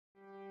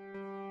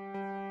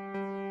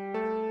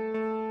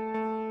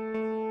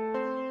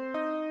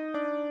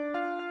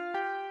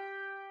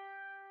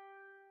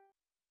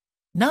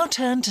Now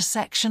turn to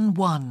Section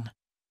 1.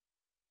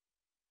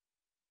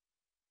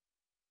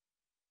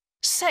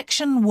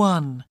 Section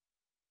 1.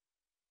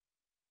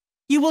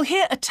 You will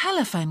hear a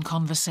telephone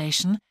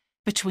conversation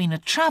between a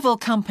travel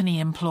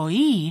company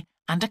employee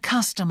and a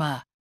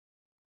customer.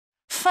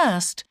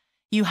 First,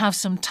 you have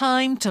some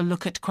time to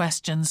look at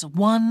questions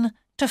 1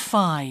 to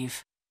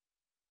 5.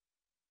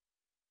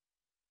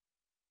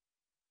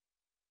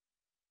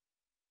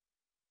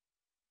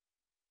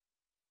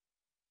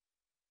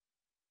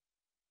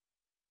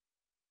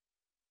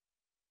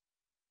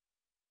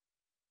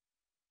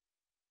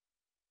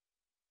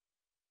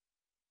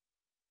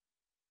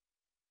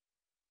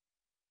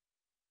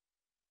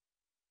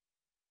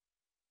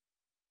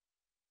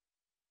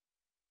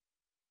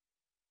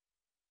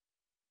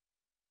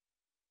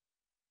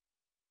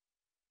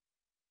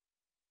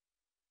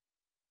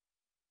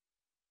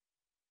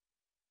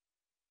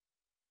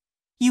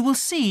 You will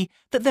see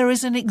that there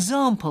is an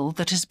example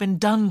that has been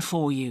done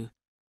for you.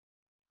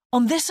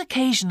 On this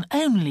occasion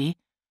only,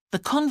 the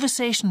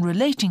conversation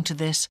relating to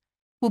this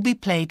will be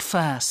played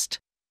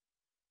first.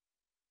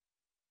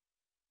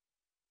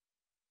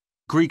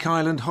 Greek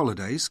island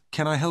holidays,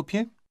 can I help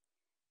you?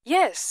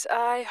 Yes,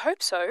 I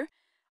hope so.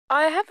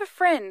 I have a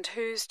friend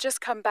who's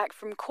just come back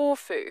from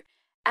Corfu,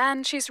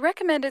 and she's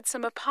recommended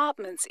some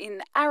apartments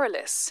in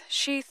Atleast.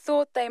 She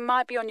thought they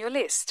might be on your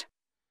list.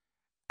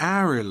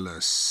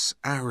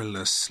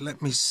 Atleast,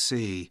 let me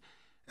see.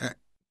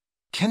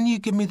 Can you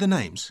give me the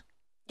names?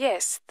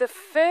 Yes, the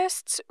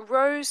first's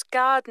Rose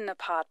Garden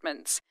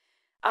Apartments.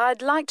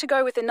 I'd like to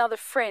go with another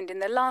friend in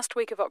the last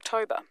week of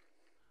October.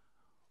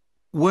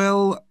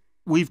 Well,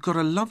 we've got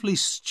a lovely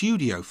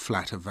studio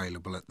flat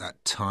available at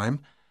that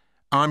time.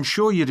 I'm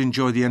sure you'd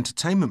enjoy the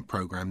entertainment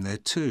programme there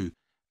too,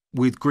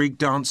 with Greek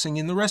dancing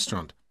in the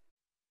restaurant.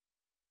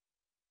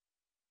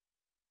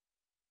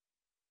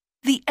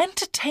 The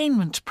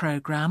entertainment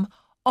programme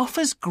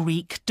offers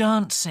Greek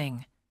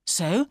dancing,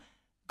 so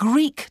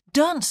Greek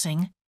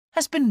dancing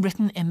has been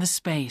written in the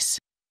space.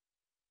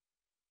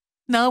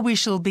 Now we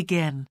shall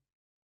begin.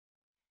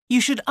 You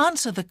should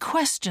answer the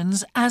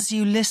questions as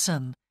you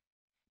listen,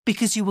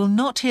 because you will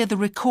not hear the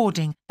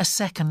recording a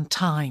second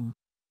time.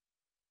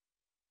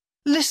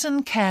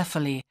 Listen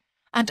carefully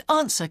and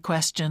answer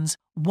questions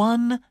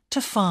 1 to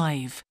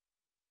 5.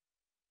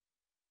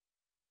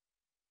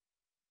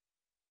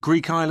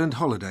 Greek island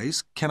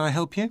holidays, can I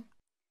help you?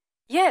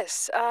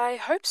 Yes, I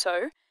hope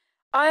so.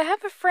 I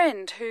have a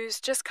friend who's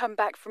just come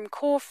back from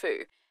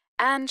Corfu,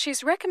 and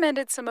she's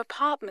recommended some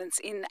apartments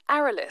in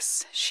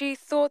Atleast. She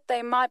thought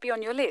they might be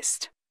on your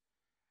list.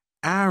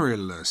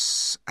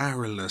 Atleast,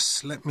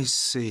 let me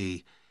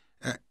see.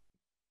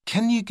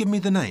 Can you give me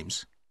the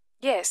names?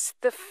 Yes,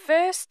 the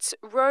first's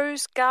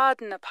Rose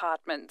Garden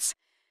Apartments.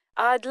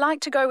 I'd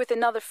like to go with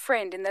another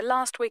friend in the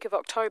last week of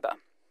October.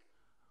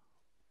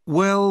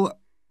 Well,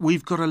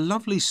 we've got a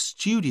lovely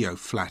studio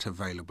flat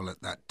available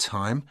at that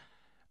time.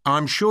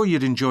 I'm sure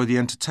you'd enjoy the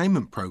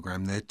entertainment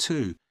programme there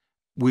too,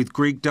 with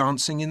Greek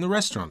dancing in the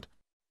restaurant.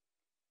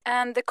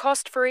 And the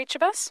cost for each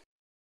of us?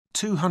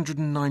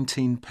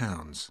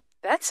 £219.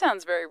 That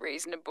sounds very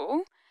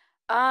reasonable.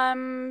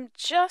 I'm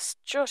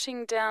just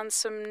jotting down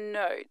some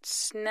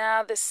notes.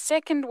 Now, the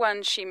second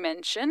one she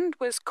mentioned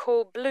was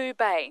called Blue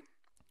Bay.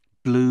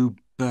 Blue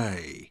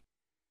Bay.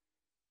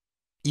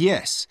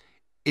 Yes,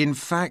 in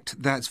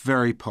fact, that's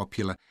very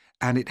popular,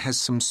 and it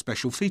has some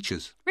special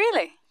features.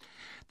 Really?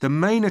 The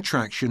main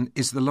attraction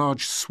is the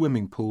large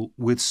swimming pool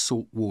with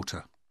salt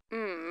water.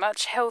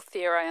 Much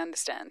healthier, I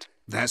understand.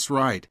 That's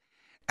right.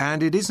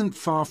 And it isn't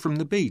far from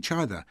the beach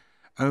either,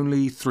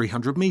 only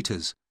 300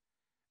 metres.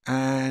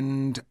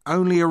 And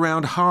only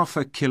around half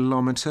a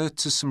kilometre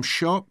to some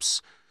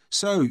shops,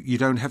 so you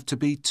don't have to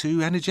be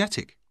too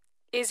energetic.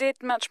 Is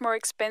it much more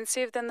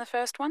expensive than the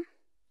first one?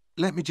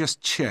 Let me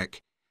just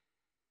check.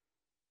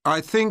 I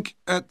think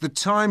at the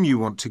time you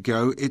want to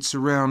go, it's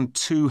around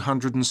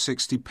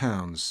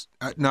 £260.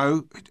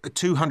 No,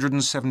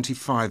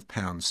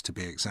 £275 to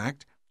be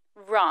exact.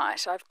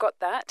 Right, I've got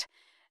that.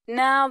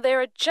 Now,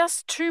 there are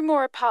just 2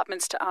 more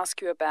apartments to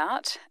ask you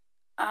about.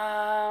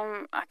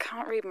 I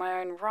can't read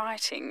my own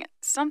writing.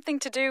 Something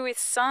to do with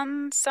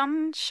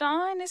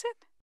sunshine, is it?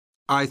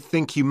 I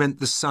think you meant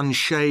the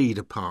Sunshade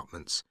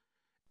Apartments.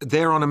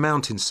 They're on a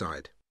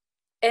mountainside.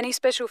 Any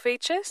special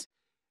features?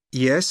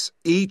 Yes,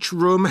 each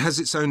room has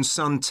its own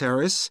sun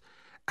terrace,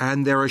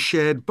 and there are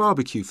shared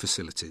barbecue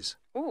facilities.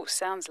 Ooh,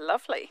 sounds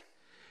lovely.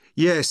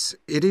 Yes,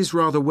 it is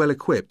rather well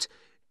equipped.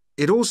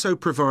 It also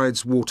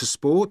provides water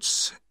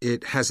sports.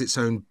 It has its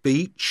own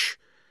beach.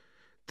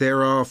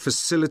 There are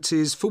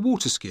facilities for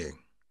water skiing.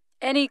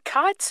 Any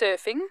kite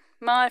surfing?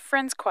 My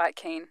friend's quite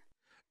keen.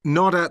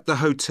 Not at the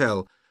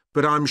hotel,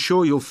 but I'm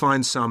sure you'll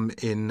find some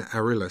in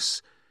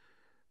Atleast.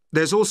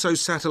 There's also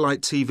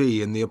satellite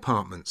TV in the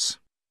apartments.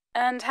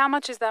 And how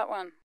much is that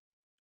one?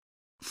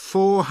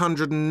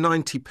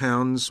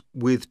 £490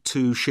 with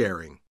 2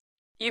 sharing.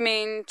 You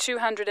mean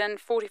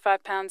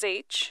 £245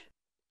 each?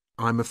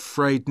 I'm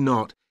afraid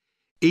not.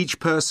 Each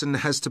person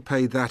has to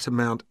pay that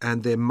amount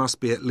and there must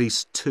be at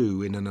least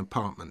 2 in an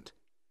apartment.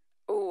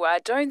 Oh, Ooh, I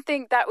don't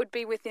think that would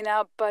be within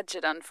our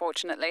budget,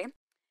 unfortunately.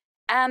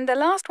 And the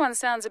last one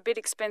sounds a bit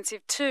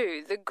expensive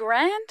too. The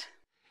Grand?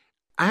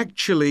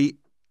 Actually,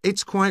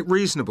 it's quite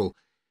reasonable.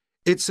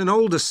 It's an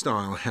older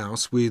style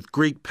house with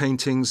Greek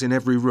paintings in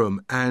every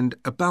room and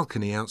a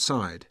balcony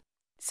outside.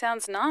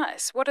 Sounds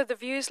nice. What are the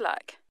views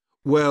like?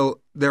 Well,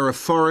 there are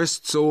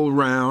forests all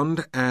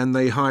round and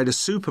they hide a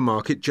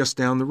supermarket just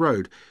down the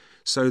road,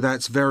 so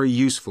that's very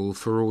useful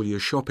for all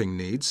your shopping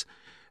needs.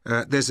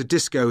 There's a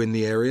disco in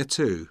the area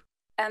too.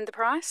 And the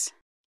price?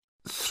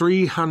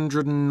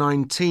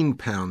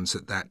 £319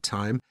 at that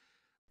time,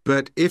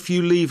 but if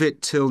you leave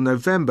it till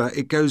November,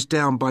 it goes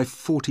down by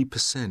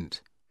 40%.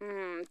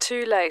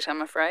 Too late,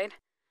 I'm afraid.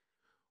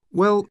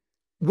 Well,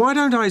 why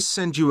don't I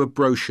send you a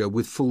brochure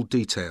with full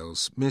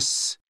details,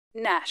 Miss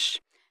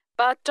Nash.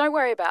 But don't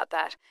worry about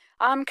that.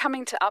 I'm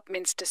coming to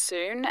Upminster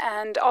soon,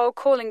 and I'll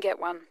call and get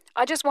one.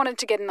 I just wanted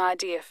to get an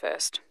idea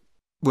first.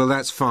 Well,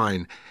 that's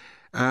fine.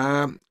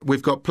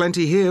 We've got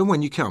plenty here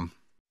when you come.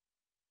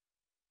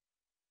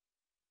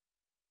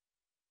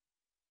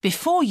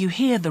 Before you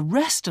hear the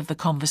rest of the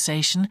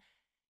conversation,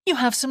 you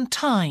have some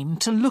time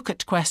to look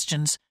at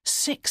questions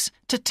 6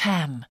 to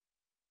 10.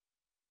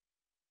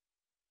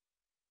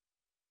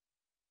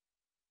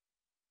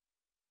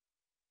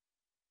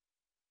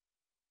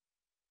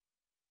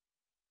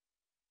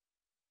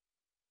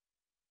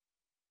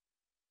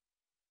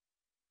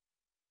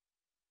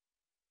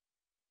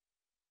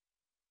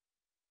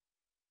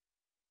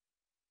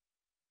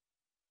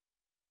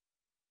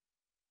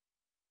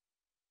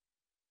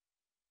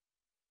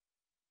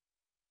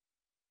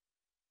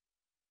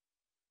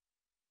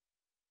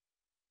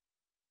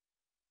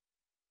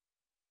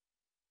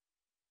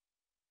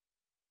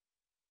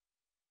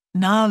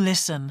 Now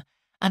listen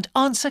and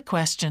answer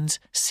questions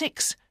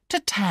 6 to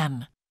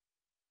 10.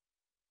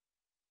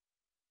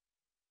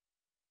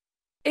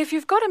 If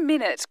you've got a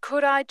minute,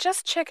 could I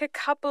just check a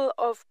couple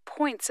of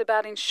points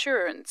about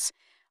insurance?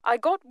 I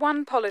got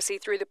one policy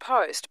through the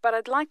post, but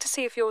I'd like to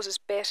see if yours is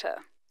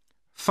better.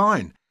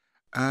 Fine.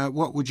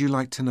 What would you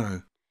like to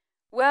know?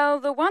 Well,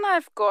 the one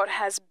I've got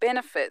has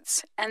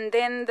benefits, and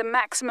then the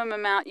maximum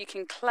amount you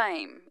can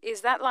claim.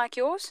 Is that like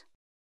yours?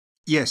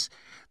 Yes,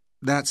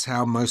 that's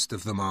how most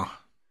of them are.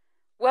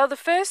 Well, the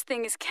first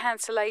thing is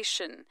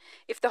cancellation.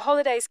 If the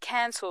holiday's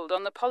cancelled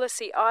on the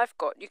policy I've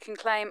got, you can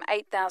claim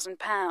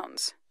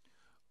 £8,000.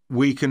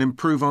 We can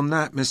improve on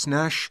that, Miss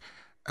Nash.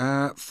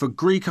 For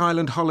Greek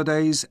island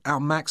holidays,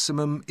 our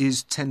maximum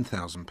is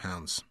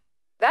 £10,000.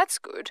 That's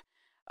good.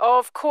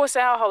 Of course,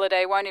 our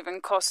holiday won't even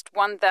cost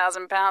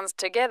 £1,000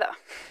 together.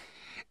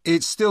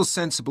 It's still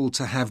sensible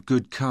to have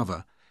good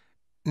cover.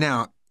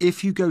 Now,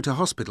 if you go to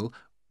hospital,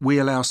 we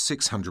allow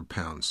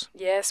 £600.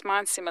 Yes,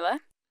 mine's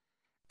similar.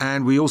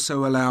 And we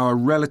also allow a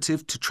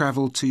relative to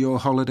travel to your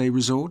holiday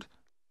resort?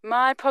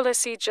 My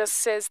policy just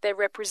says their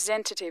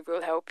representative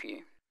will help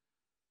you.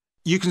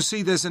 You can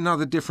see there's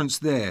another difference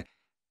there.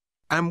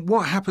 And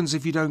what happens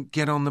if you don't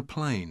get on the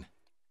plane?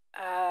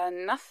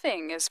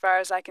 Nothing, as far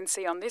as I can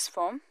see on this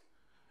form.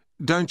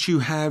 Don't you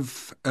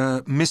have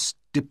missed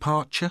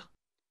departure?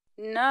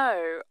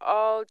 No,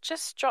 I'll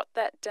just jot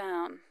that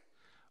down.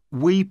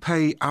 We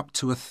pay up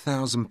to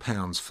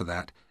 £1,000 for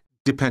that,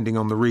 depending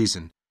on the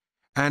reason.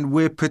 And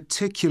we're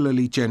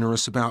particularly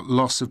generous about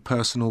loss of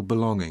personal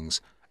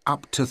belongings,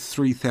 up to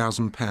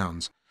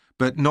 £3,000,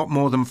 but not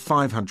more than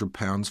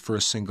 £500 for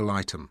a single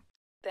item.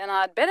 Then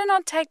I'd better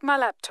not take my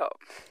laptop.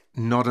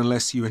 Not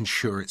unless you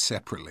insure it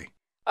separately.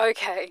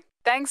 OK,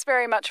 thanks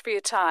very much for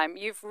your time.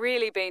 You've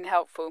really been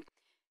helpful.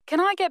 Can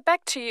I get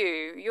back to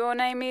you? Your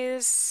name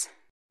is...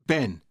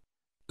 Ben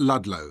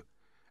Ludlow.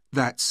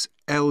 That's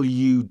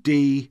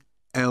Ludlow.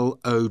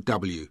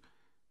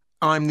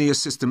 I'm the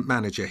assistant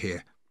manager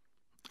here.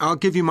 I'll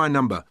give you my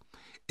number.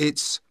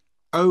 It's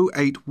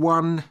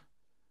 081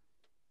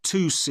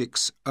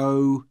 260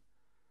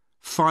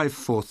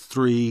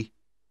 543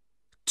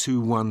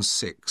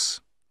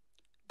 216.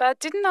 But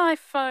didn't I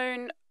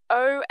phone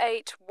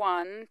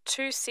 081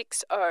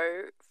 260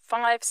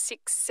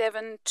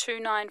 567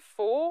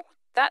 294?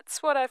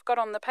 That's what I've got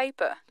on the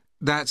paper.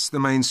 That's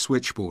the main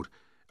switchboard.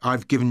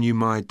 I've given you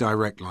my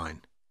direct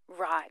line.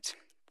 Right.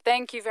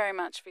 Thank you very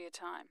much for your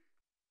time.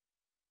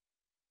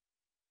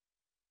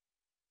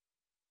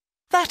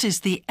 That is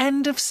the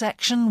end of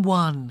section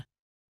 1.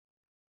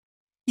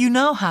 You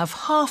now have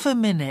half a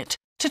minute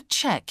to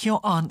check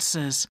your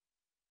answers.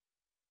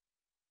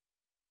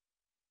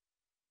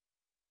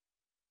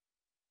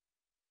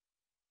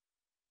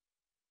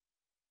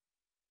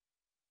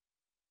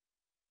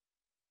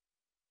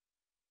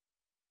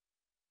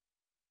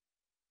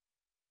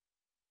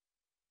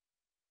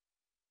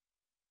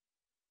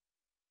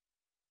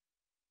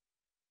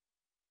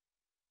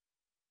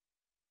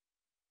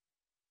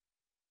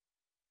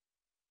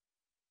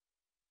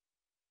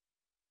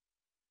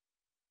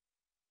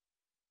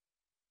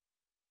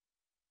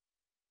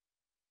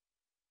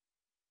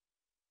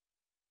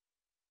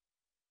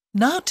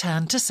 Now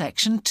turn to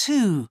section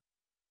 2.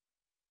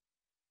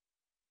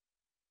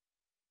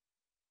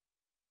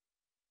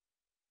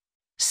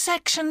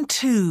 Section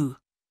 2.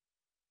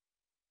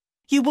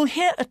 you will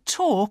hear a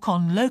talk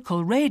on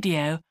local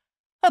radio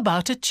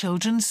about a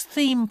children's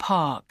theme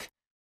park.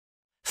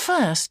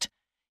 First,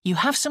 you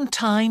have some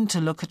time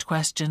to look at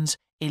questions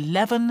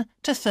 11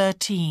 to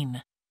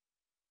 13.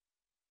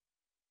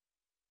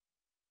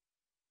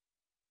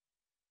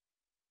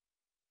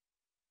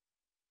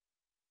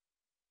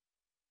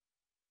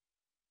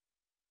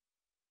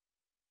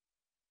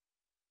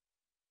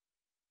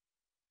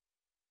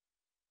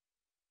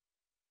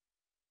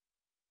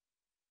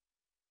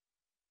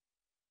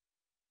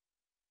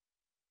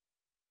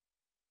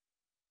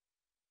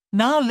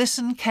 Now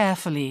listen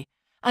carefully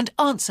and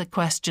answer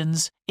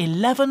questions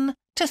 11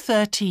 to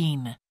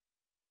 13.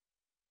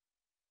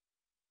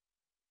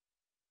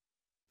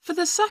 For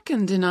the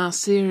second in our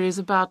series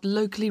about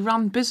locally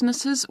run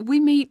businesses, we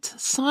meet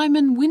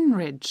Simon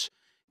Winridge,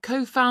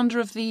 co-founder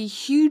of the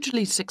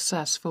hugely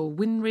successful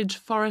Winridge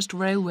Forest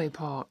Railway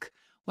Park.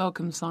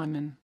 Welcome,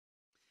 Simon.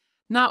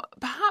 Now,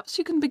 perhaps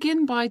you can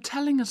begin by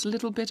telling us a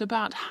little bit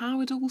about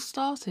how it all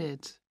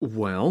started.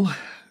 Well,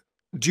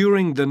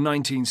 during the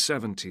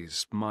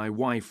 1970s, my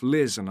wife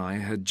Liz and I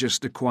had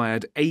just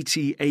acquired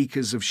 80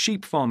 acres of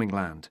sheep farming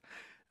land,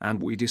 and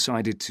we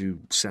decided to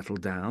settle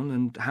down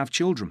and have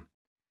children.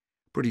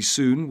 Pretty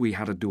soon we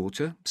had a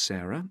daughter,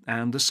 Sarah,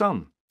 and a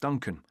son,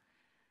 Duncan.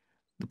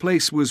 The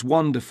place was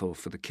wonderful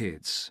for the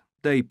kids.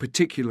 They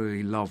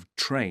particularly loved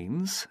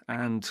trains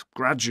and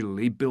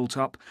gradually built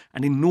up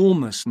an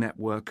enormous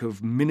network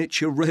of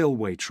miniature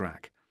railway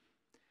track.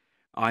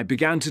 I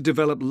began to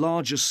develop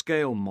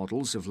larger-scale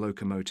models of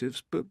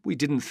locomotives, but we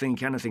didn't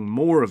think anything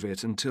more of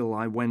it until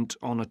I went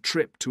on a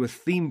trip to a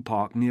theme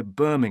park near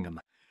Birmingham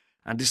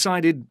and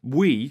decided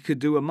we could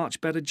do a much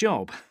better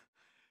job.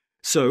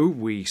 So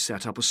we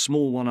set up a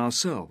small one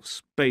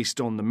ourselves,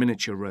 based on the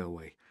miniature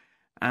railway,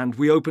 and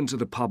we opened to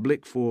the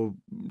public for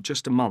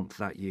just a month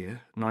that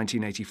year,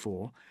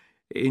 1984,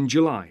 in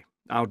July,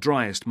 our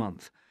driest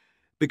month,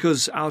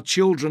 because our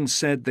children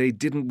said they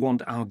didn't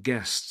want our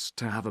guests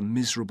to have a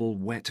miserable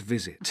wet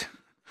visit.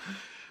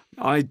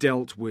 I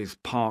dealt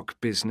with park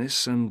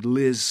business and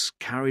Liz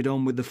carried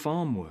on with the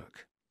farm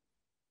work.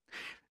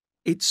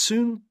 It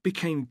soon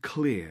became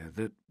clear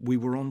that we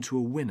were onto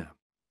a winner.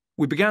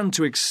 We began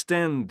to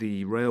extend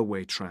the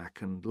railway track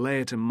and lay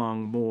it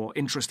among more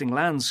interesting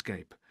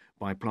landscape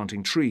by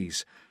planting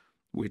trees,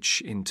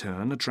 which in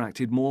turn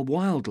attracted more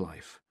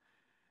wildlife,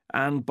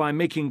 and by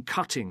making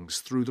cuttings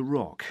through the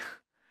rock.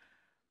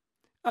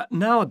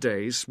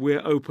 Nowadays,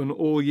 we're open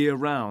all year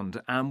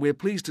round, and we're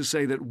pleased to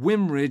say that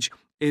Winridge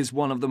is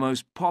one of the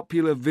most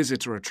popular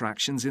visitor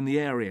attractions in the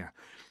area,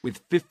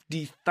 with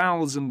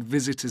 50,000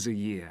 visitors a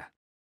year.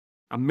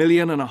 1.5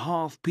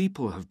 million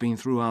people have been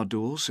through our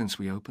doors since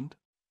we opened.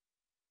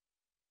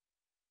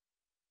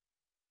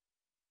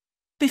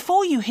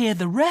 Before you hear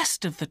the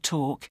rest of the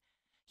talk,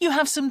 you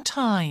have some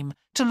time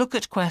to look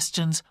at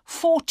questions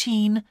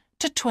 14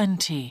 to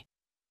 20.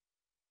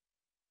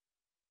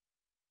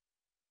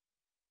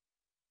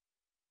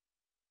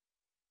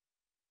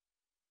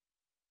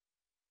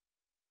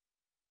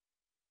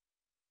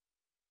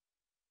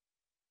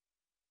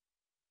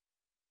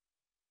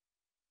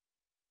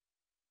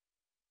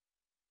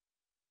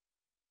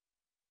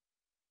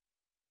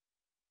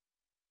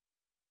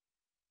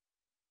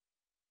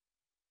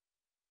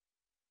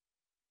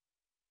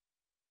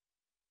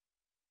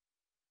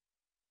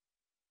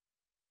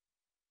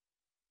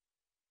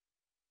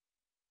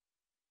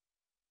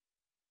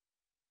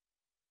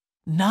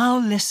 Now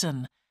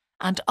listen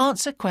and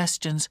answer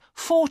questions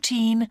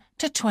 14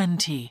 to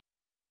 20.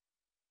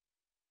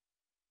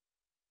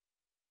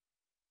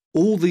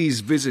 All these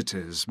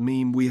visitors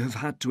mean we have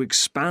had to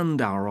expand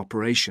our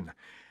operation,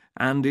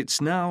 and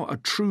it's now a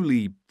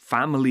truly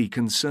family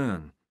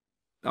concern.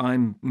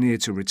 I'm near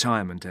to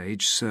retirement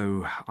age,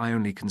 so I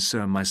only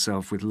concern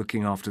myself with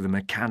looking after the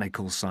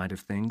mechanical side of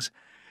things,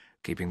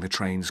 keeping the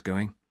trains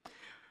going.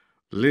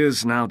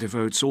 Liz now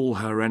devotes all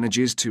her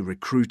energies to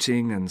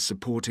recruiting and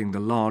supporting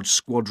the large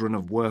squadron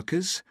of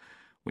workers,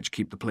 which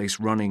keep the place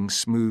running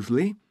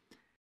smoothly.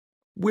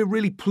 We're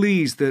really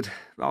pleased that,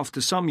 after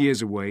some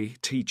years away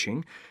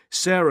teaching,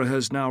 Sarah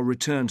has now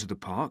returned to the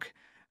park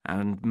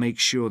and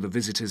makes sure the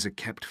visitors are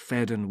kept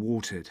fed and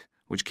watered,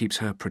 which keeps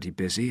her pretty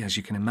busy, as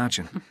you can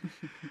imagine.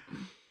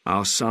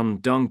 Our son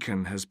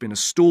Duncan has been a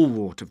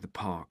stalwart of the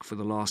park for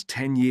the last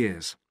 10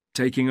 years,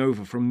 taking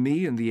over from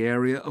me in the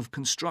area of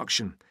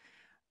construction.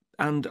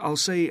 And I'll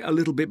say a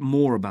little bit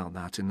more about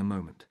that in a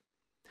moment.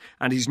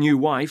 And his new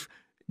wife,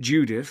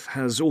 Judith,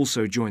 has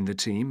also joined the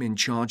team in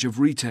charge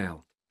of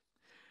retail.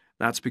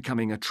 That's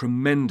becoming a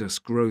tremendous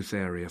growth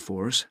area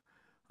for us.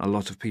 A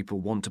lot of people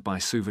want to buy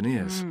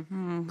souvenirs.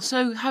 Mm-hmm.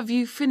 So have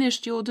you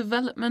finished your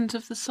development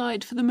of the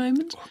site for the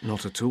moment?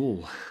 Not at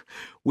all.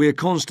 We're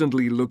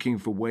constantly looking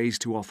for ways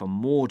to offer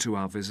more to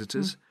our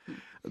visitors.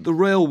 Mm-hmm. The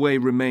railway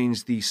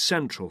remains the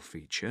central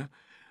feature,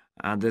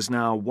 and there's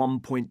now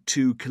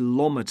 1.2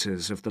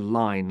 kilometres of the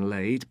line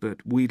laid,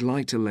 but we'd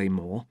like to lay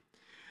more.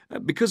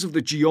 Because of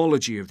the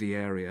geology of the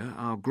area,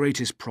 our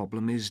greatest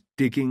problem is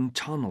digging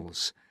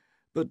tunnels,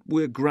 but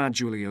we're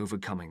gradually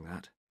overcoming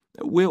that.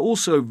 We're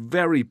also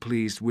very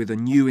pleased with a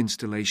new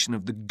installation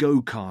of the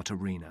go-kart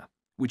arena,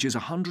 which is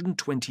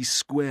 120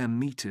 square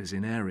metres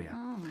in area.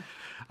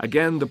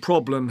 Again, the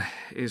problem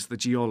is the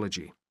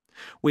geology.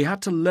 We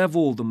had to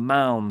level the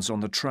mounds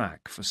on the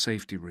track for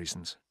safety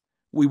reasons.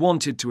 We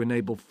wanted to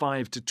enable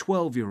 5 to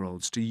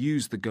 12-year-olds to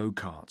use the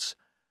go-karts.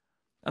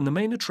 And the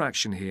main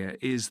attraction here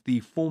is the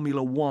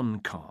Formula One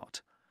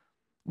kart.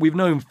 We've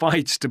known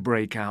fights to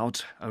break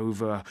out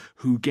over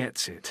who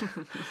gets it.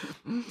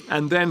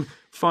 And then,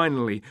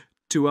 finally,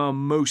 to our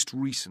most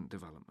recent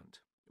development,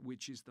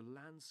 which is the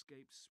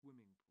landscape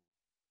swimming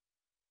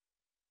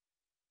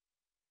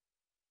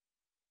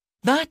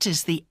pool. That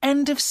is the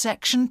end of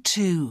section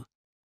 2.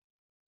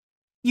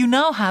 You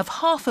now have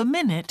half a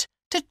minute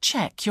to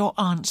check your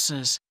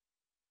answers.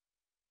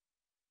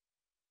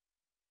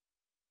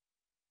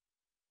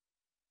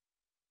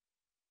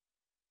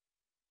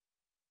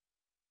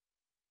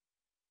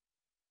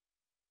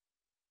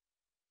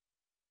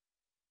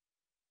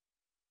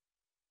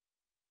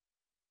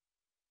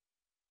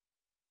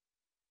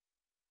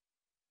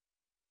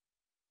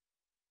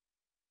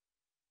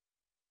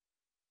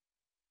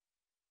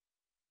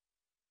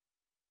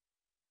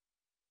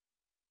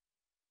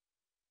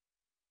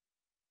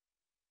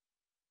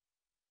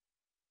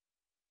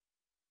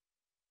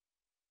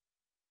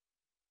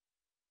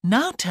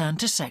 Now turn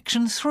to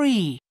section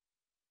 3.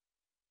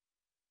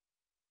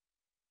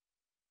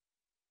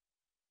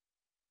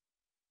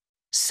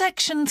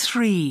 Section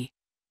 3.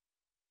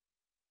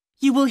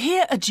 You will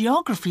hear a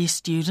geography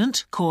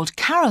student called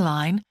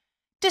Caroline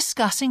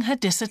discussing her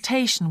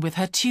dissertation with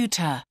her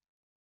tutor.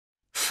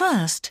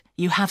 First,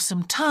 you have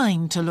some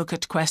time to look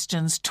at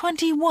questions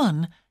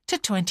 21 to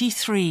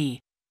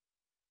 23.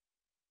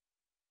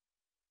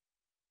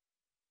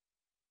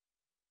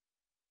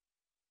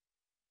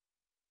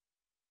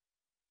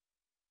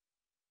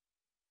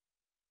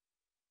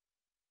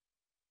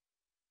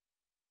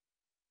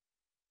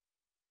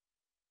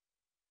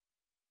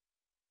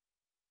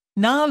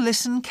 Now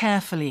listen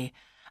carefully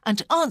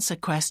and answer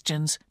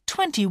questions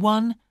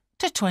 21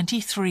 to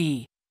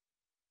 23.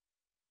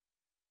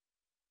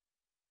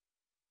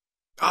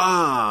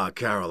 Ah,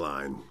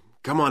 Caroline.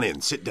 Come on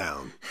in, sit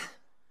down.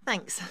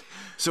 Thanks.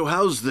 So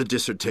how's the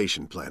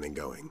dissertation planning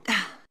going?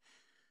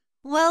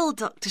 Well,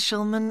 Dr.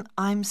 Shulman,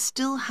 I'm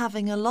still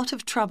having a lot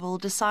of trouble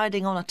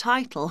deciding on a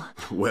title.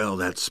 Well,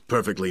 that's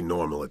perfectly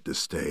normal at this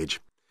stage.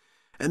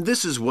 And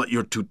this is what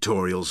your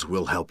tutorials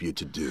will help you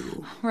to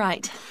do.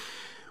 Right.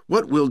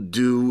 What we'll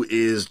do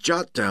is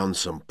jot down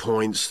some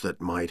points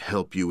that might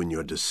help you in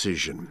your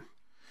decision.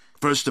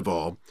 First of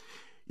all,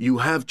 you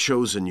have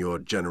chosen your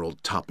general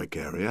topic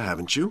area,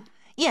 haven't you?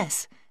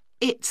 Yes,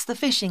 it's the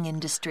fishing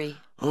industry.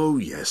 Oh,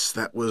 yes,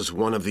 that was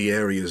one of the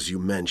areas you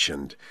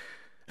mentioned.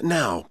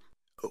 Now,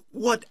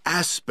 what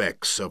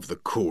aspects of the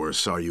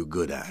course are you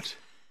good at?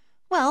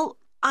 Well,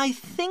 I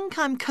think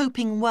I'm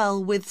coping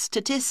well with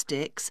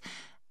statistics,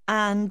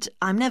 and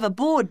I'm never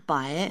bored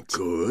by it.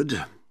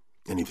 Good.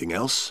 Anything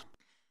else?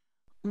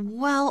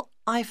 Well,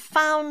 I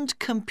found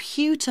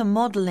computer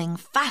modelling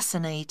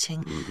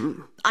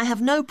fascinating. I have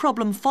no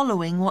problem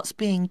following what's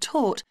being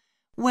taught,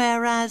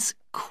 whereas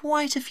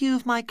quite a few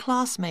of my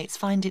classmates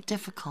find it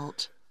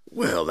difficult.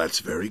 Well, that's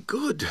very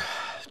good.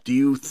 Do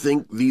you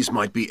think these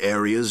might be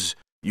areas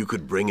you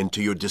could bring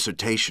into your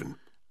dissertation?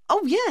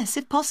 Oh, yes,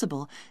 if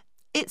possible.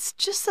 It's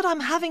just that I'm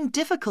having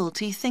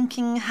difficulty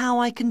thinking how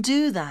I can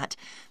do that.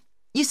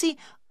 You see,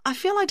 I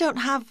feel I don't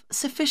have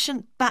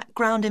sufficient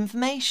background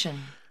information.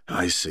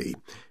 I see.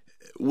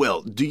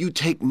 Well, do you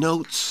take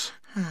notes?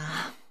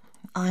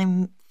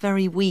 I'm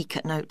very weak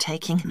at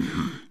note-taking.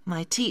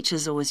 My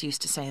teachers always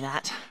used to say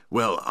that.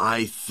 Well,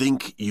 I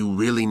think you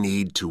really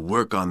need to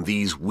work on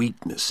these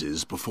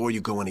weaknesses before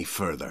you go any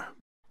further.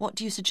 What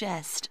do you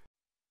suggest?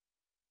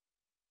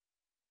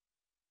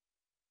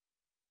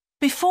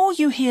 Before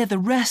you hear the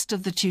rest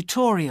of the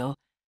tutorial,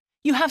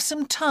 you have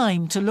some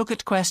time to look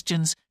at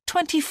questions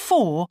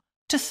 24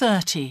 to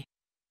 30.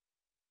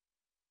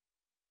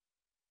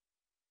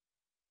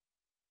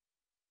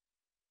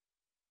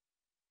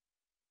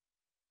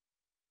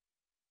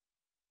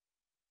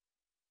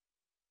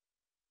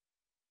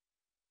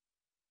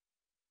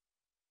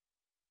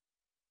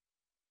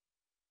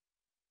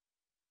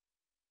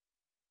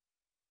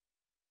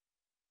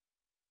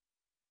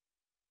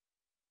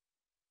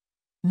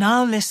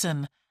 Now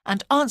listen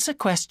and answer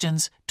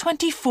questions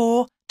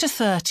 24 to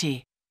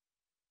 30.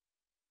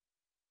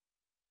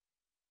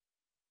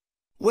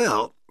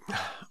 Well,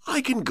 I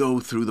can go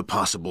through the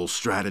possible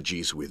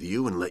strategies with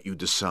you and let you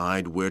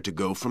decide where to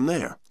go from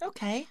there.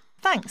 OK,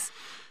 thanks.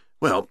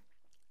 Well,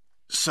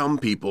 some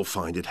people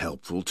find it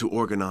helpful to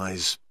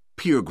organize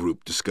peer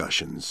group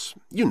discussions.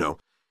 You know,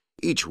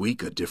 each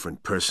week a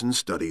different person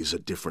studies a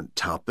different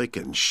topic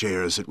and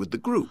shares it with the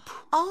group.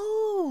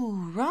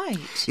 Oh,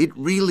 right. It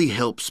really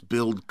helps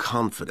build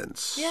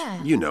confidence.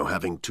 Yeah. You know,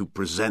 having to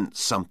present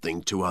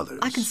something to others.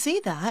 I can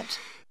see that.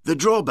 The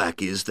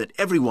drawback is that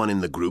everyone in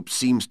the group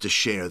seems to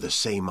share the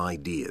same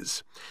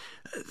ideas.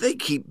 They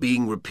keep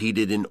being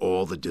repeated in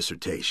all the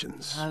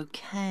dissertations.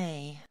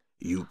 OK.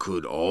 You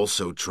could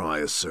also try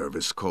a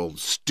service called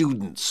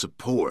Student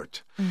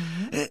Support.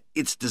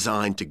 It's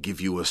designed to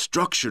give you a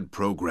structured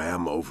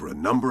program over a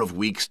number of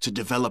weeks to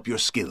develop your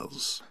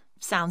skills.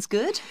 Sounds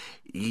good.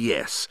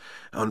 Yes.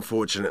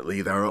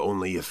 Unfortunately, there are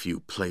only a few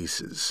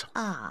places.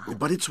 Ah.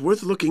 But it's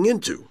worth looking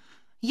into.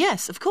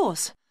 Yes, of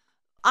course.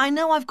 I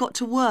know I've got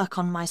to work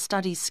on my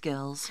study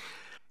skills.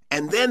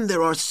 And then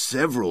there are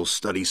several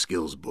study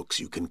skills books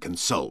you can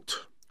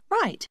consult.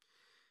 Right.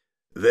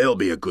 They'll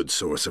be a good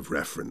source of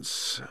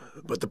reference.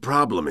 But the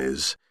problem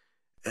is,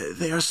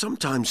 they are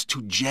sometimes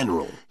too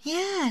general.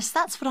 Yes,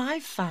 that's what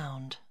I've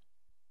found.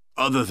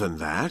 Other than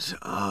that,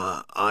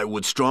 I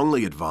would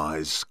strongly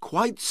advise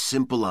quite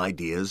simple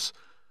ideas,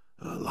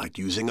 like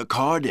using a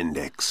card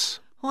index.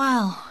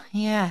 Well,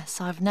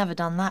 yes, I've never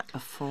done that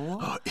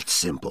before. It's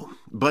simple,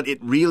 but it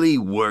really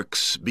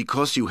works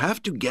because you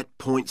have to get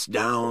points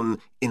down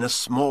in a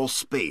small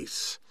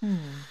space.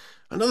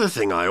 Another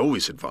thing I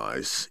always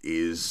advise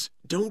is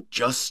don't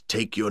just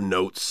take your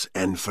notes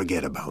and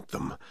forget about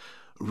them.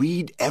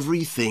 Read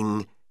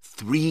everything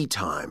 3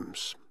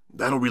 times.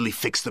 That'll really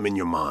fix them in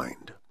your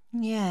mind.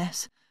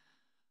 Yes.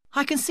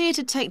 I can see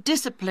it'd take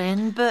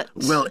discipline, but...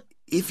 Well,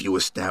 if you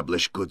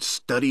establish good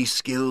study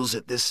skills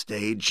at this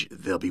stage,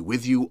 they'll be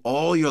with you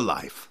all your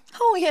life.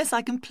 Oh, yes,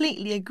 I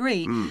completely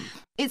agree.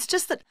 It's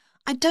just that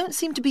I don't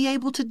seem to be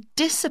able to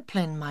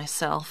discipline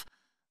myself.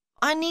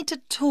 I need to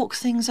talk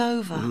things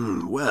over.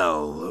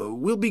 Well,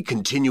 we'll be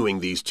continuing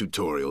these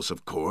tutorials,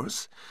 of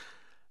course.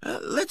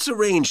 Let's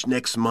arrange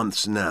next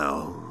month's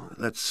now.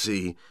 Let's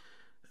see.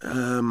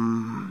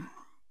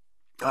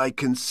 I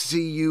can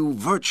see you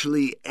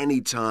virtually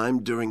any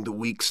time during the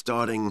week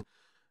starting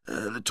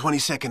the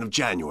 22nd of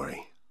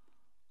January.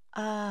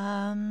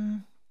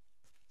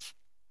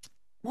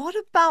 What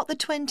about the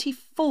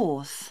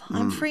 24th?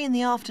 I'm free in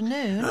the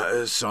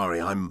afternoon. Sorry,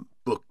 I'm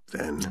booked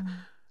then.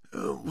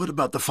 What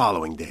about the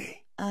following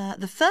day?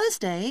 The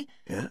Thursday?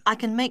 Yeah? I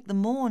can make the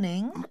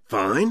morning.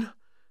 Fine.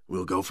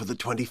 We'll go for the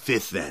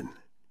 25th then.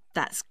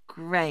 That's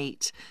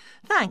great.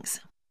 Thanks.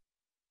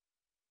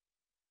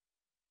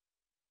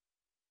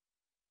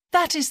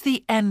 That is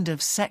the end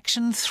of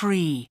section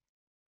 3.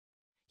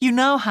 You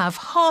now have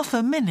half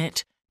a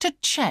minute to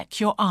check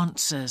your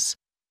answers.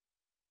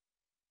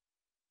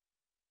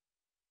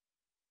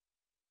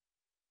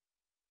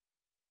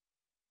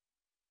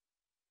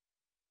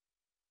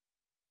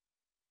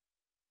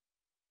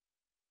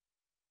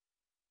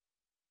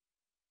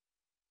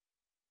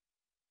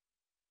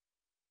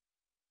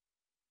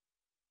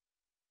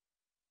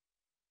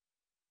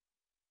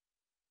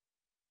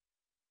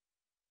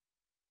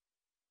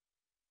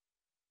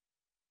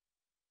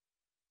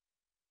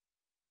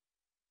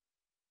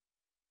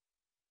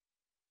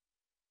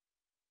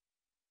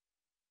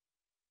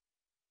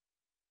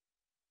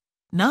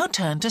 Now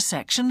turn to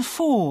section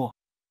 4.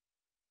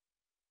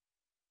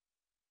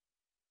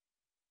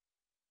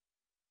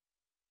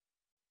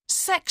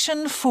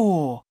 Section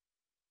 4.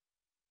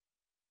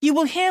 You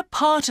will hear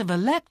part of a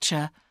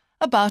lecture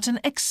about an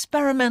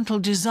experimental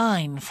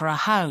design for a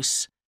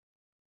house.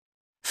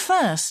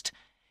 First,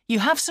 you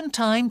have some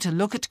time to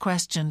look at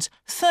questions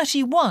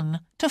 31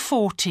 to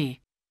 40.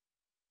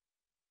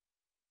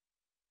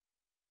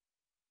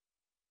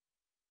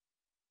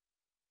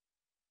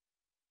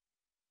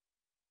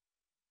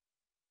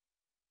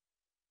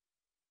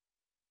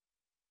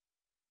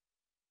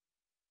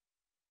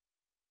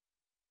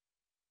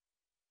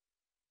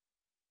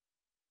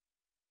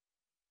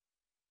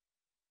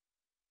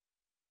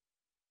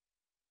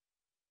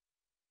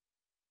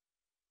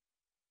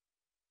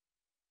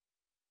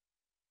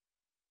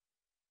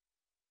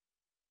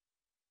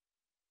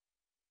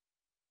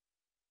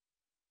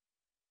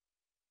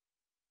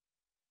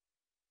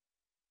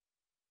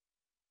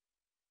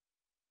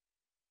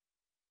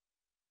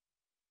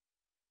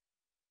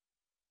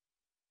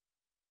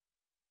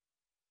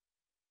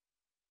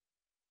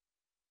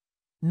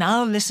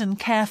 Now listen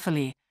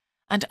carefully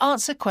and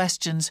answer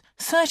questions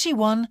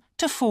 31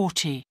 to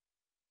 40.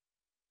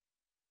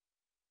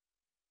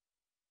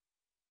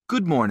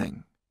 Good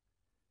morning.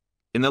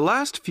 In the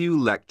last few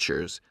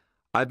lectures,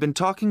 I've been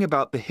talking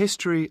about the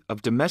history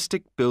of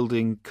domestic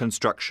building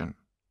construction.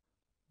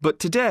 But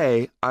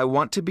today, I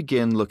want to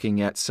begin looking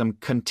at some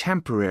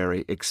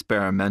contemporary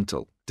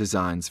experimental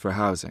designs for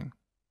housing.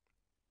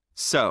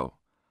 So,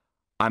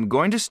 I'm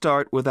going to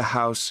start with a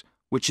house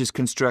which is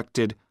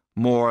constructed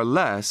more or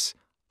less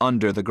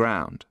under the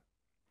ground.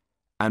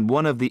 And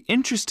one of the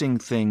interesting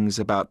things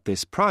about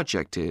this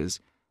project is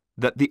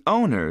that the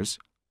owners,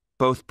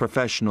 both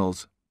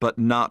professionals but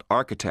not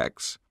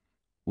architects,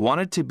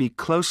 wanted to be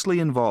closely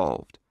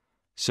involved,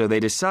 so they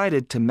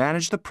decided to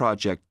manage the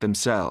project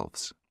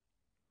themselves.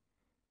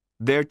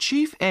 Their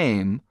chief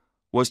aim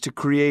was to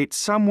create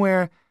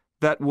somewhere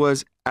that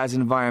was as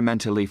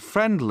environmentally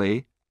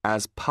friendly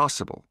as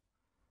possible.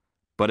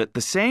 But at the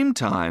same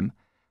time,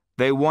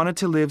 they wanted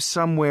to live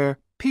somewhere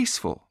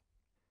peaceful.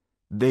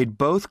 They'd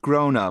both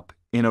grown up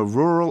in a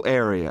rural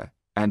area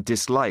and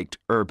disliked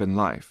urban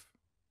life.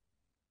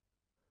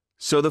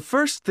 So the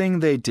first thing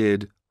they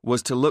did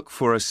was to look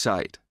for a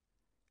site,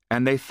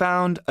 and they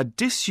found a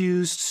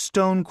disused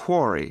stone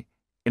quarry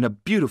in a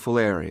beautiful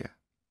area.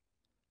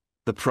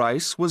 The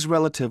price was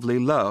relatively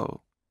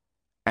low,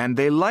 and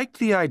they liked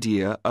the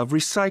idea of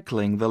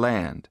recycling the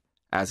land,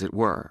 as it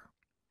were.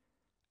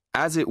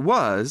 As it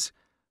was,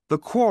 the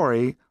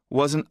quarry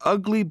was an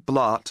ugly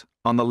blot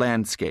on the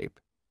landscape,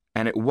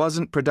 and it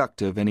wasn't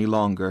productive any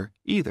longer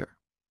either.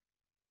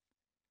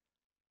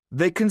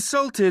 They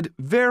consulted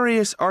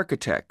various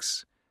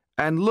architects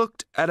and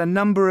looked at a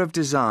number of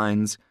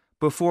designs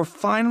before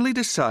finally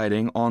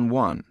deciding on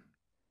one.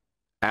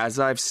 As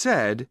I've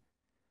said,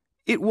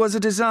 it was a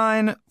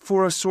design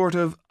for a sort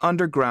of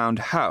underground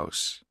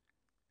house,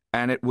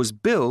 and it was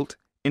built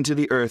into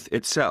the earth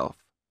itself,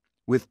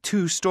 with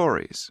 2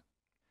 stories.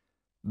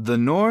 The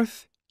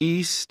north,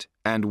 east,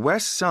 and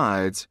west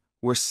sides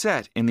were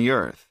set in the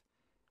earth,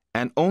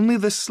 and only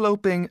the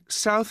sloping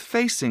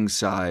south-facing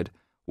side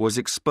was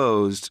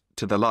exposed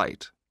to the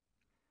light.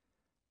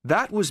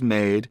 That was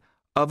made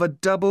of a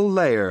double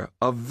layer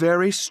of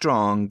very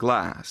strong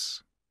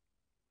glass.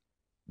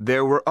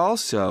 There were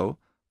also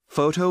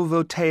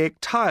photovoltaic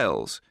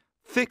tiles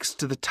fixed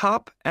to the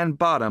top and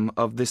bottom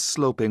of this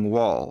sloping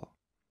wall.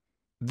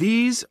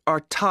 These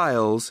are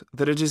tiles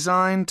that are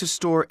designed to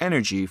store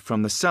energy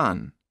from the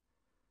sun,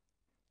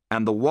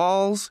 and the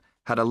walls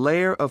had a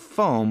layer of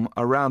foam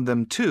around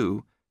them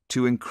too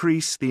to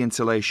increase the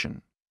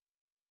insulation.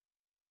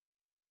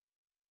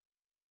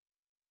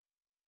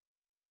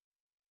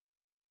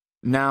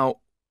 Now,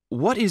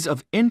 what is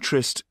of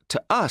interest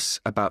to us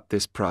about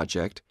this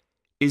project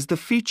is the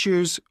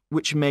features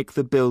which make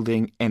the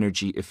building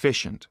energy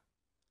efficient.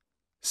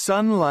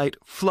 Sunlight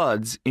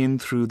floods in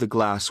through the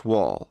glass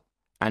wall,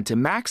 and to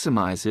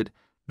maximize it,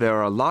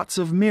 there are lots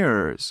of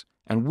mirrors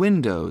and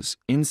windows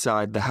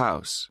inside the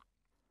house.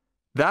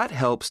 That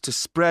helps to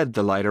spread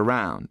the light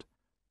around.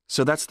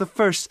 So that's the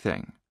first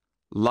thing.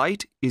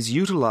 Light is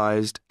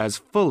utilized as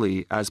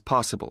fully as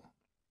possible.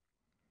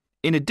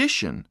 In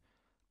addition,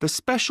 the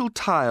special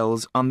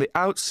tiles on the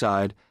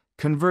outside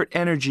convert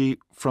energy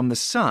from the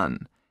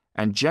sun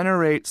and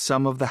generate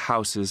some of the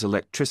house's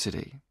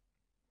electricity.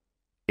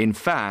 In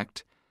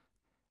fact,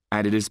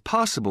 and it is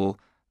possible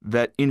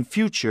that in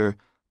future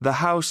the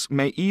house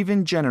may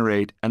even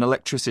generate an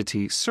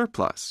electricity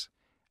surplus,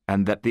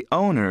 and that the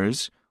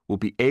owners will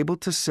be able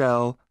to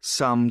sell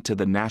some to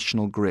the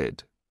national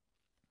grid.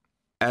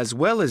 As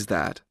well as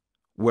that,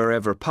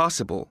 wherever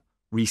possible,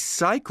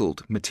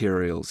 recycled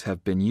materials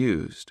have been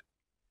used.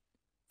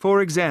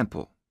 For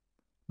example,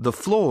 the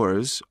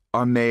floors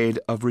are made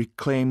of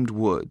reclaimed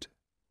wood,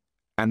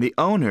 and the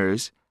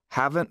owners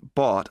haven't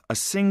bought a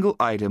single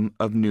item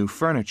of new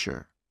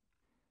furniture.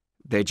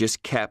 They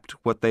just kept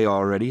what they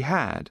already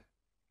had.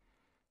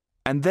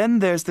 And then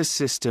there's the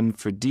system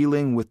for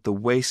dealing with the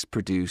waste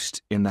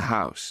produced in the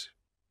house.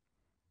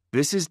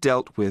 This is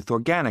dealt with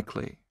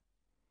organically.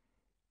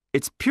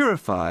 It's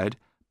purified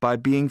by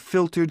being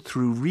filtered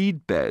through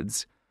reed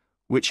beds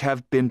which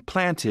have been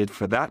planted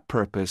for that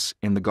purpose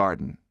in the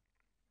garden.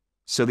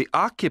 So the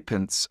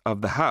occupants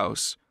of the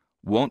house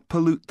won't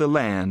pollute the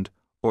land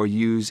or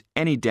use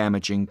any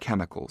damaging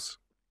chemicals.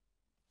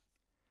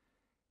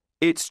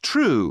 It's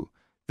true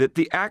that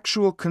the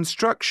actual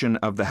construction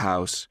of the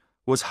house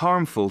was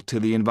harmful to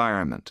the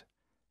environment,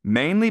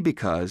 mainly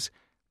because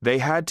they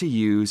had to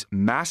use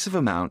massive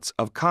amounts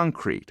of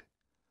concrete,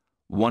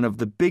 one of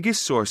the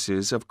biggest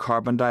sources of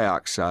carbon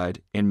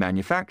dioxide in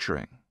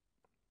manufacturing.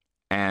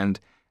 And,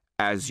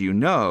 as you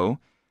know,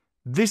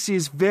 this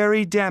is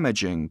very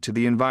damaging to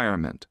the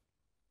environment.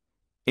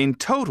 In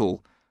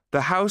total,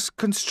 the house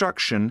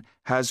construction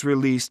has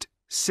released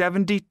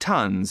 70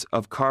 tons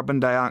of carbon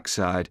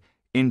dioxide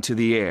into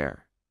the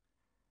air.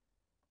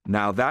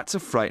 Now that's a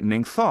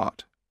frightening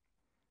thought.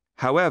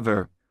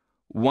 However,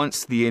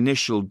 once the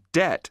initial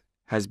debt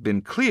has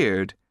been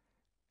cleared,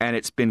 and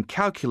it's been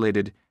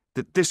calculated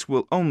that this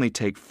will only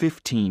take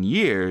 15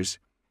 years,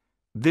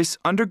 this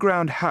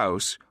underground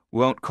house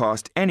won't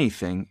cost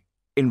anything,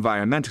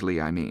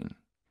 environmentally I mean,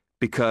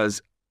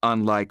 because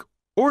unlike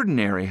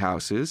ordinary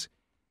houses,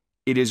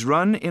 it is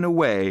run in a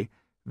way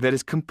that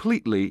is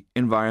completely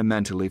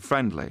environmentally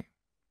friendly.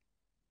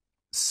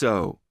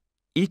 So,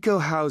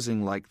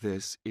 eco-housing like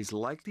this is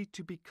likely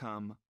to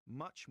become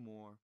much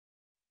more.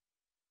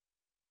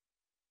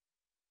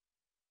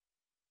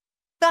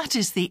 That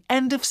is the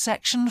end of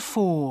section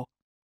 4.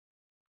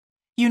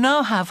 You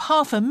now have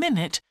half a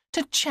minute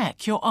to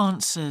check your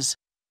answers.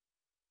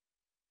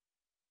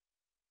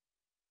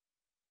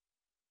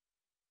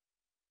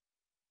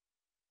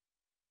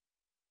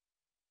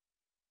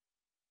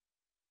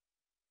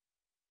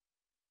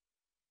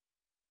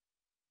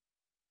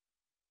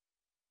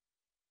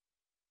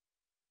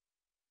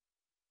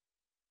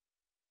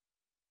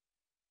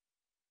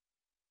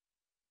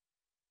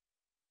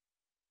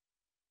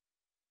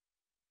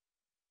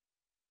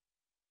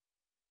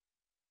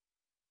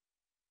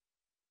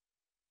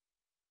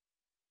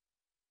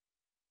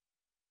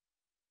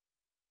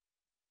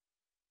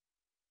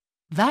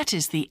 That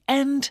is the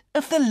end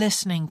of the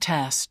listening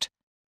test.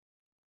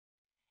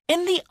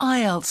 In the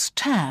IELTS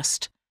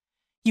test,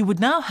 you would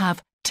now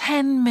have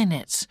 10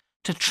 minutes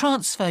to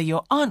transfer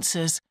your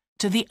answers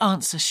to the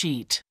answer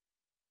sheet.